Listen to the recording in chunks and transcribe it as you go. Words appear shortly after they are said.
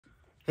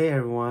Hey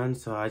everyone,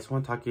 so I just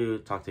want to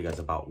talk to you guys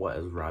about what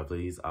is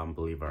Ripley's,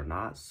 believe it or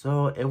not.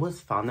 So it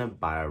was founded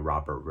by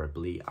Robert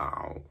Ripley,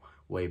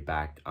 way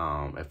back,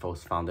 it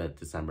was founded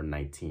December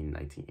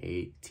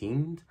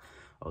 1918,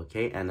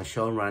 okay, and the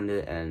show ran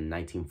it in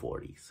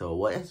 1940. So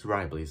what is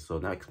Ripley's? So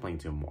now I'll explain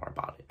to you more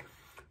about it.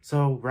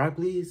 So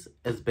Ripley's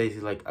is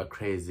basically like a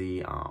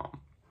crazy,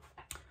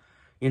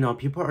 you know,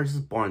 people are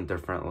just born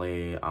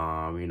differently. You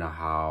know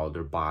how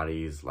their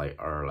bodies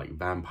are like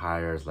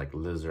vampires, like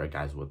lizard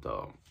guys with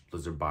the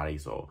lizard body.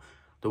 So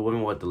the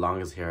woman with the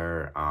longest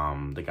hair,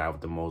 the guy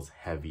with the most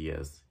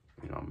heaviest,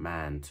 you know,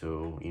 man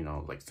too, you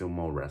know, like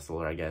sumo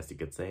wrestler, I guess you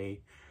could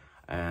say.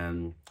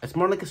 And it's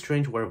more like a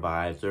strange weird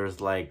vibes.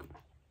 There's like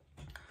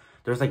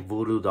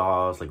voodoo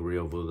dolls, like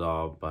real voodoo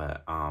doll,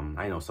 but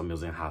I know some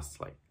museum has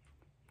like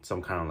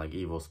some kind of like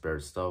evil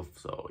spirit stuff.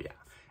 So yeah.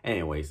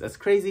 Anyways, it's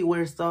crazy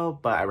weird stuff,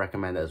 but I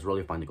recommend that it's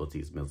really fun to go to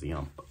this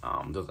museum.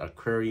 There's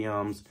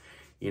aquariums,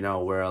 you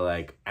know, where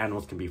like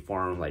animals can be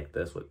formed like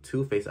this with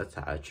 2 faces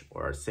attached,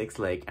 or a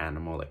 6-leg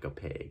animal like a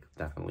pig,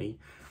 definitely.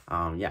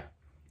 Yeah.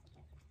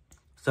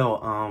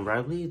 So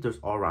Ripley, there's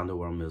all around the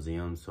world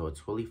museums, so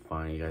it's really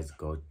fun. You guys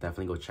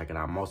definitely go check it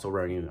out. I'm also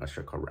wearing a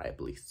shirt called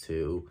Ripley's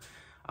too.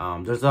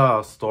 There's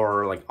a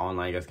store like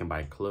online, you guys can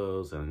buy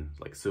clothes and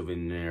like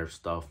souvenir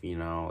stuff, you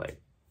know,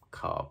 like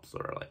cups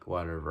or like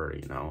whatever,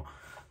 you know.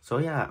 So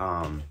yeah,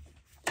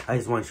 I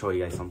just want to show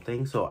you guys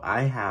something. So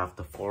I have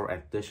the 4th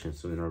edition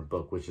souvenir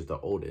book, which is the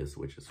oldest,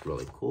 which is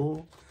really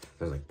cool.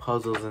 There's like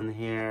puzzles in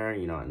here,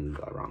 you know, and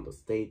around the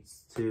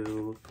States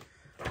too.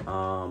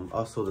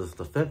 Also there's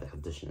the 5th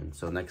edition.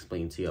 So next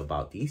explain to you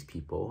about these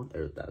people.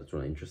 That's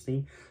really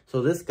interesting.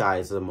 So this guy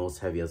is the most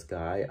heaviest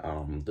guy.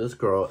 This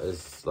girl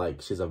is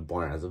like, she's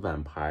born as a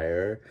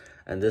vampire,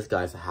 and this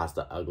guy has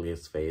the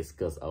ugliest face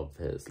because of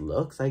his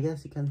looks, I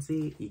guess you can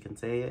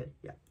say it.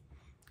 Yeah.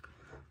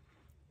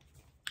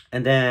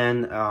 And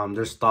then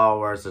there's Star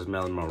Wars, there's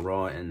Marilyn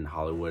Monroe in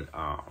Hollywood,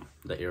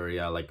 the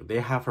area. Like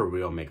they have her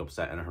real makeup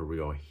set and her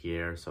real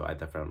hair. So I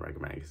definitely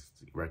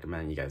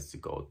recommend you guys to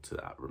go to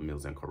that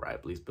museum called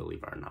Ripley's,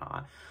 believe it or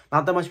not.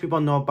 Not that much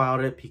people know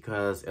about it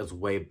because it's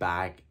way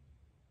back,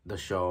 the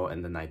show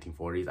in the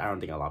 1940s. I don't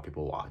think a lot of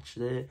people watched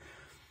it.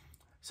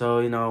 So,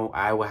 you know,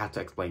 I would have to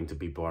explain to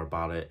people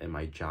about it in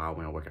my job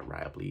when I work at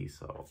Ripley.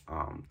 So,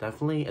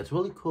 definitely, it's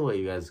really cool that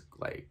you guys,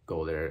 like,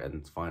 go there and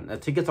it's fun. The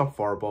tickets are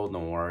affordable,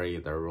 don't worry.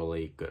 They're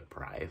really good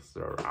price.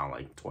 They're around,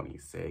 like,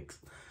 26.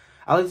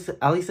 At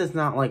least it's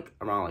not, like,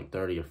 around, like,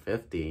 30 or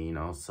 50, you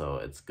know. So,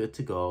 it's good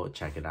to go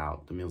check it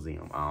out, the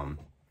museum.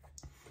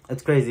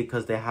 It's crazy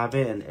because they have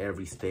it in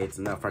every state.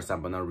 And first,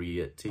 I'm going to read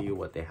it to you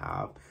what they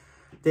have.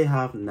 They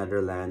have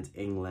Netherlands,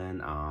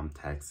 England,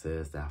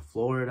 Texas, they have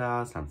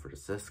Florida, San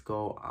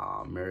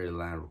Francisco,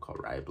 Maryland, called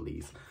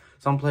Ripley's.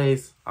 Some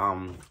places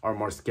are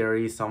more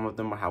scary. Some of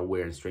them have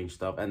weird and strange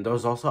stuff. And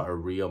there's also a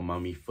real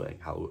mummy foot in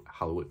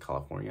Hollywood,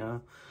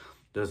 California.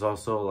 There's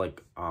also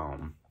like,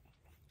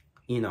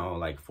 you know,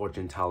 like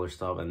fortune teller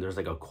stuff. And there's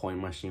like a coin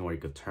machine where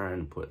you could turn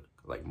and put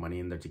like money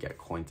in there to get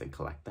coins and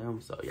collect them.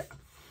 So yeah.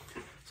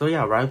 So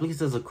yeah,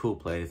 Ripley's is a cool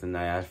place, and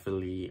I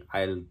definitely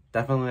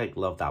like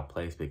love that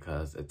place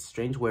because it's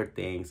strange, weird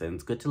things, and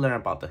it's good to learn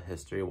about the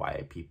history,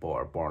 why people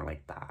are born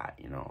like that,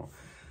 you know.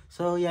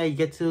 So yeah, you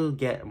get to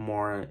get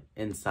more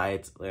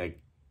insights,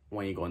 like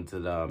when you go into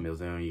the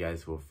museum, you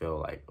guys will feel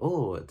like,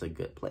 oh, it's a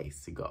good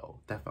place to go,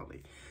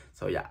 definitely.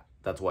 So yeah,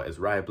 that's what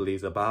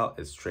Ripley's about.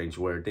 It's strange,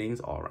 weird things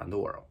all around the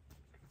world.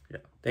 Yeah,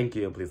 thank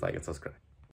you, and please like and subscribe.